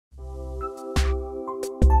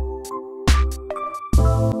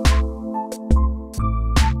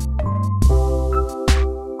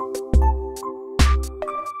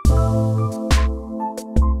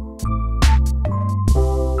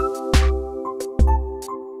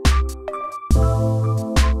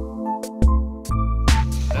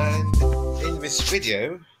This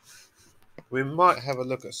video, we might have a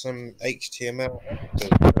look at some HTML editors.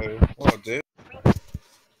 So what I'll do,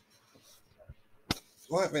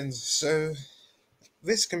 right then, so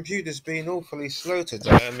this computer's been awfully slow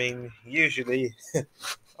today. I mean, usually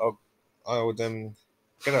I would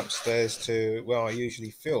get upstairs to where I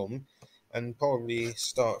usually film and probably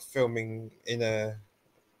start filming in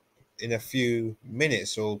a few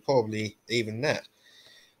minutes, or probably even that.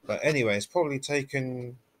 But anyway, it's probably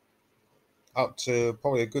taken up to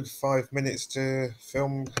probably a good 5 minutes to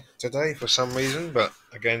film today for some reason, but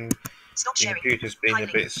again, the computer's been a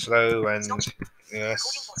bit slow, and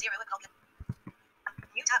yes,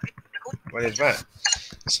 when is that?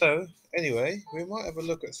 So anyway, we might have a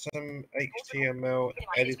look at some HTML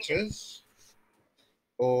editors,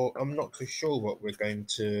 or I'm not too sure what we're going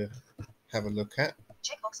to have a look at.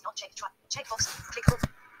 Checkbox not checked. Checkbox clickable.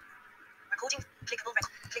 Recording clickable.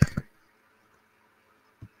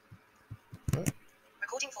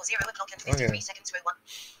 Recording for 0 o'clock and 53 seconds. Row 1.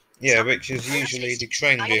 Yeah, which is usually the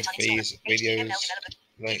trend with these videos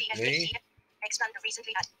lately. Expand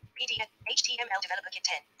recently add PDF HTML Developer Kit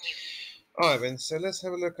 10. New. Alright then, so let's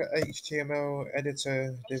have a look at HTML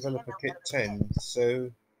Editor Developer Kit 10.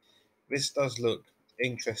 So this does look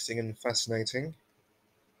interesting and fascinating.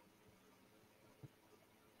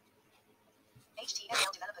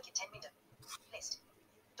 HTML Developer Kit 10 window. List.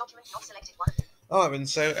 Document not selected 1. Alright then,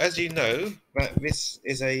 so as you know, that this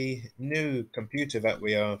is a new computer that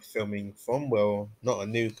we are filming from. Well, not a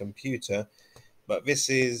new computer, but this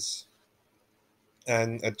is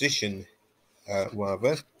an addition,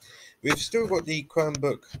 rather. We've still got the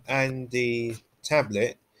Chromebook and the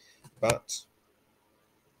tablet, but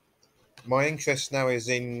my interest now is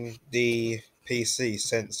in the PC,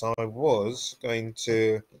 since I was going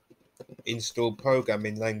to install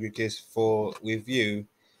programming languages for review,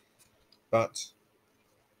 but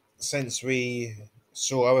since we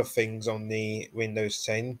saw other things on the Windows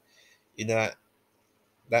 10,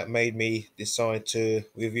 that made me decide to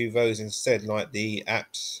review those instead, like the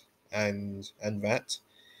apps and that,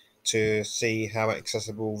 to see how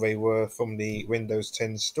accessible they were from the Windows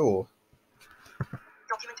 10 store.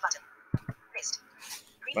 Document button. List.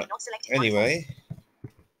 But not selected anyway,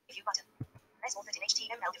 View button. Press authored in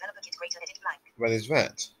HTML Developer Kit greater edit blank. what is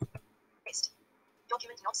that? List.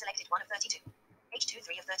 Document not selected 1 of 32. H2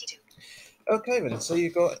 3 of 32. Okay then, so you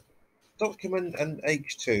got document and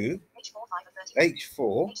H2, H4 5 of 32.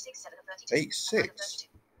 H4, H6 7 of 32. H6.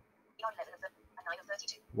 Beyond 11 of 9 of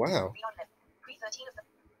 32. Wow. Beyond 11. Pre 13 of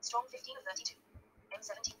strong 15 of 32.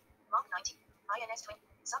 M70. Mark 90. INS 20.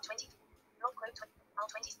 Sub 20. Long quote 20.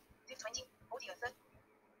 Al 20. Div 20. Audio 30.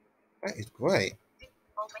 That is great.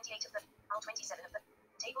 Al 28 of 30. Al 27 of 30.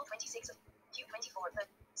 Table 26 of Q 24 of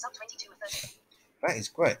 30. Sub 22 of 30. That is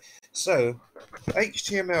great. So,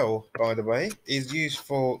 HTML, by the way, is used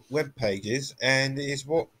for web pages, and it is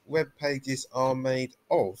what web pages are made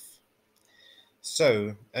of.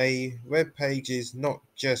 So, a web page is not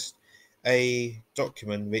just a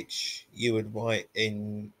document which you would write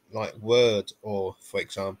in like Word, or for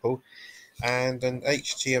example, and an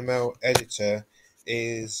HTML editor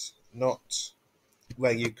is not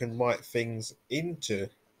where you can write things into.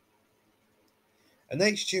 An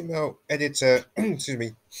HTML editor, excuse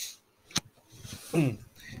me,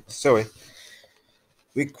 sorry,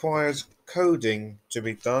 requires coding to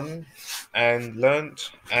be done and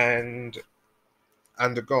learnt and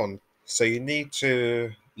undergone. So you need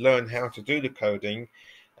to learn how to do the coding,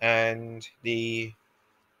 and the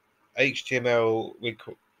HTML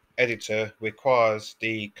editor requires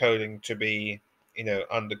the coding to be,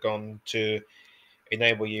 undergone to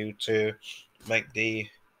enable you to make the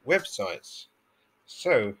websites.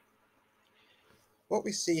 So what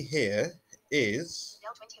we see here is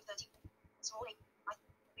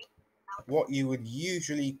what you would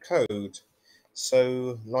usually code.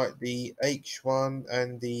 So like the H1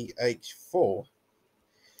 and the H4.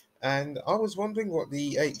 And I was wondering what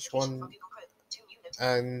the H1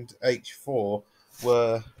 and H4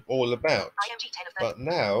 were all about. But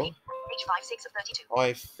now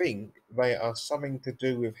I think they are something to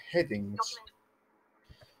do with headings.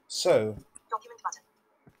 So document button.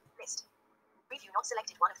 List. Preview not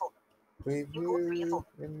selected 1 of 4. Preview, 3 of 4.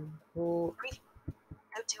 import. Preview.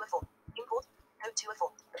 Code 2 of 4. Import. Code 2 of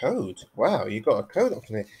 4. Code. Wow, you got a code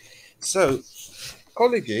option here. So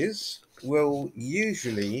colleges will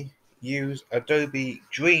usually use Adobe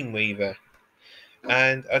Dreamweaver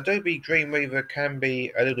And Adobe Dreamweaver can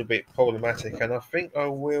be a little bit problematic, and I think I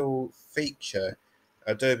will feature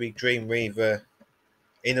Adobe Dreamweaver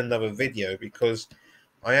in another video because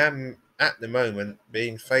I am at the moment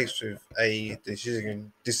being faced with a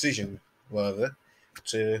decision rather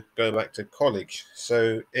to go back to college.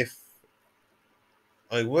 So if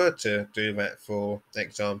I were to do that, for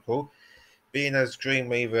example, being as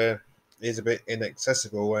Dreamweaver is a bit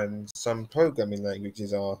inaccessible and some programming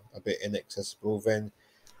languages are a bit inaccessible, then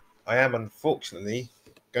I am unfortunately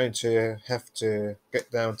going to have to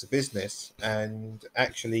get down to business and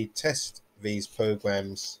actually test these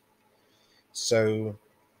programs so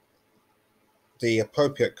the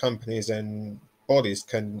appropriate companies and bodies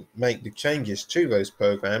can make the changes to those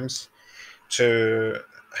programs to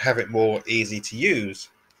have it more easy to use.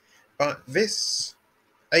 But this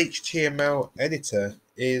HTML editor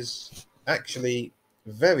is actually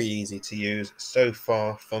very easy to use so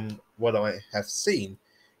far from what I have seen.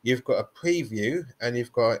 You've got a preview and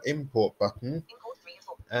you've got an import button Import 3 of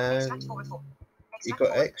 4. Extract and 4 of 4. you've Extract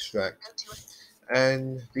got 4. extract. Code 2 of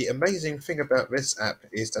And the amazing thing about this app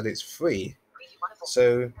is that it's free. Preview 1 of 4.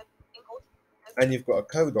 So, Import. Code and you've got a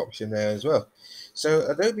code option there as well. So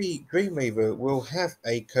Adobe Dreamweaver will have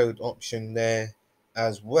a code option there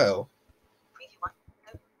as well. Preview 1.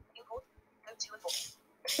 Code. Import. Code 2 of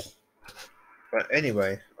 4. But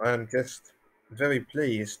anyway, I'm just very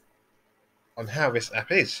pleased on how this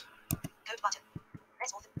app is. Code button.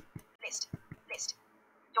 Press author. List. List.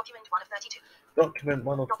 Document 1 of 32. Document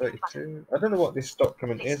 1 of Document 32. I don't know what this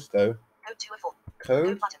document is though. Code 2 of 4. Code?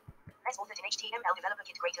 Code button. Press authored in HTML developer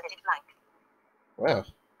kit greater edit blank. Wow.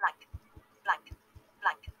 Blank. Blank.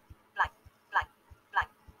 Blank. Blank. Blank. Blank.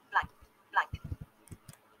 Blank. Blank.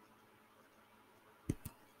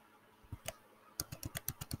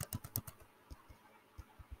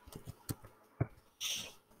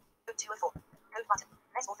 Code 2 of 4. Code button.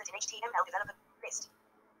 Press authored in HTML developer list.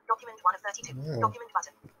 Document 1 of 32. Wow. Document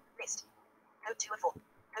button. List. Code 2 of 4.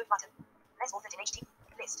 Code button. Press authored in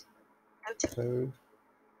HTML list. Code 2. Code.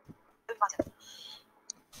 Code button.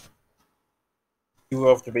 You will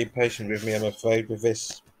have to be patient with me, I'm afraid, with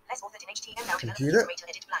this Press authored in HTML computer. developer greater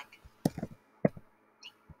edit blank.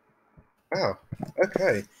 Wow.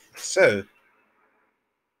 Okay. So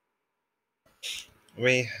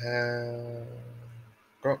we have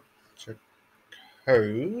got to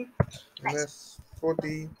code. And that's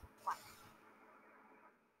 40.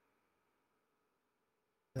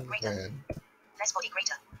 And then Less body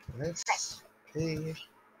greater. let's key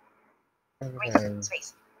and Greater. then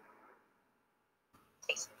Space.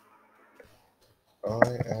 Space.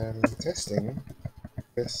 I am testing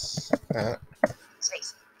this app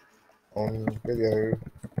Space. on video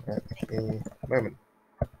at the moment.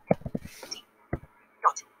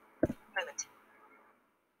 Dot. Moment.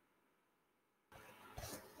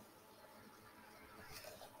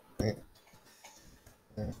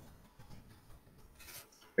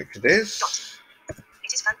 Which it is.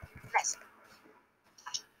 It is fun. Less.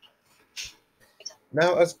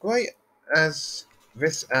 Now, as great as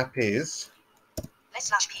this app is, Less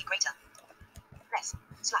slash p greater. Less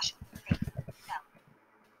slash p l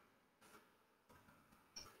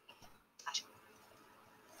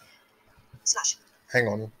slash hang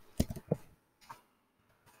on.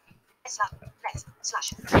 less slash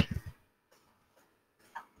p l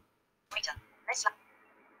greater. Less slash.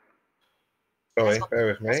 Sorry, bear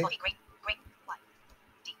with Less me. body great y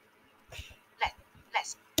d. Less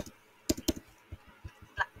less.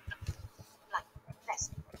 Black black less.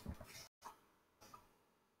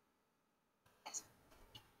 Less.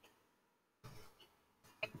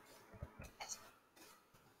 Less.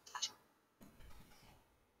 Slash.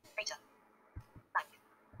 Greater. Blank.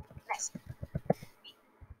 Less. B.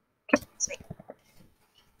 Space.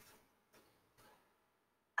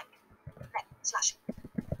 Blank. Less. Slash.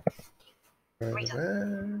 Greater.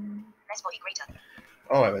 Less body greater.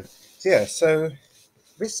 Alright then. So yeah, so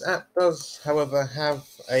this app does, however, have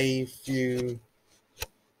a few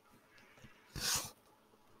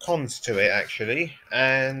cons to it actually,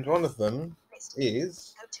 and one of them List.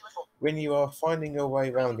 is Code 2 of 4. when you are finding your way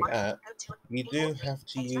around the app, Code 2 of you do import 3. have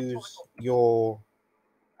to Extract 4 of use 4. your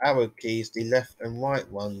arrow keys, the left and right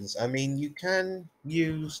ones. I mean, you can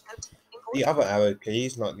use Code. the Import. other arrow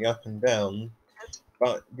keys, like the up and down, Code.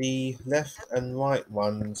 but the left and right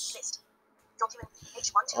ones List. Document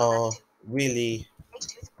H1 to are 32. really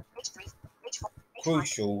H2, H3, H4, H5.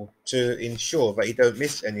 crucial to ensure that you don't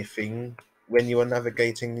miss anything when you are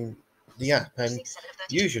navigating the app. And 6, 7 of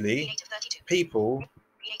 32. usually, P8 of 32. people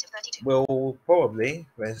P8 of 32. will probably,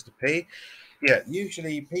 where's the P? Yeah,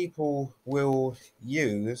 usually people will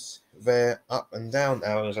use their up and down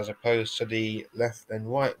arrows as opposed to the left and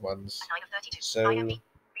right ones. 9 of 32. So IMB.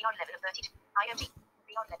 BR 11 of 32. IMG.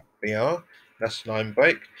 BR 11. BR, that's line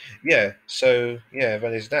break. Yeah, so yeah,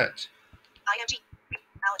 that is that. IMG.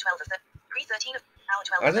 Hour 12 of the. Pre 13 of. Hour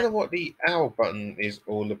 12 I of don't the. know what the owl button is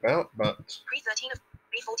all about, but Pre 13 of.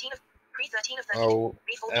 Pre 14 of. Pre 13 of 32. I'll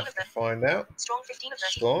Pre 14 have of to the. find out. Strong 15 of 30. I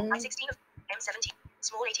Strong. 16 of. M 17.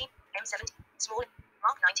 Small 18. M 17. Small.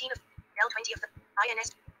 Mark 19 of. L 20 of the.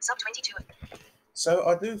 INS. Sub 22 of. So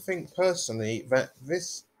I do think personally that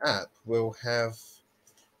this app will have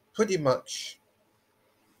pretty much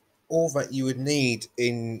all that you would need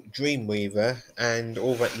in Dreamweaver and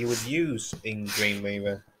all that you would use in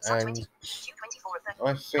Dreamweaver. Sub 20. And Q 24 of the. I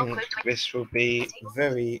Long think quote 20. this will be Table 30.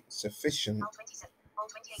 very sufficient L 27. All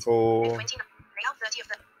 28. Live for 20 of. Layout 30 of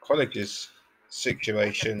the. colleges Audio.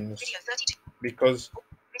 situations Video 32. because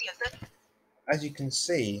Video 30. as you can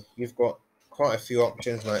see you've got quite a few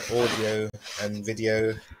options like audio and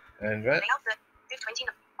video and that. Layout 30. Live 20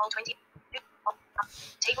 of. All 20.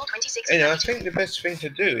 Table 26 of Anyway, I 32. think the best thing to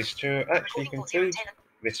do is to actually Recording 40 conclude 10.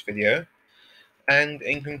 this video. And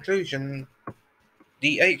in conclusion,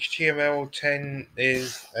 the HTML10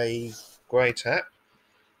 is a great app.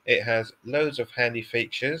 It has loads of handy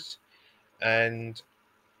features, and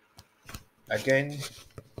again,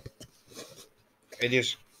 it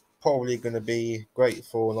is probably going to be great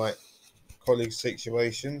for like college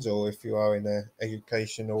situations or if you are in an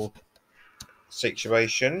educational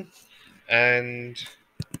situation. And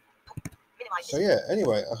Minimize so this. yeah,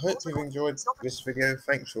 anyway, I hope Pause you've record. enjoyed Stop. this video.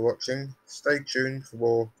 Thanks for watching. Stay tuned for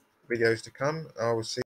more videos to come. I will see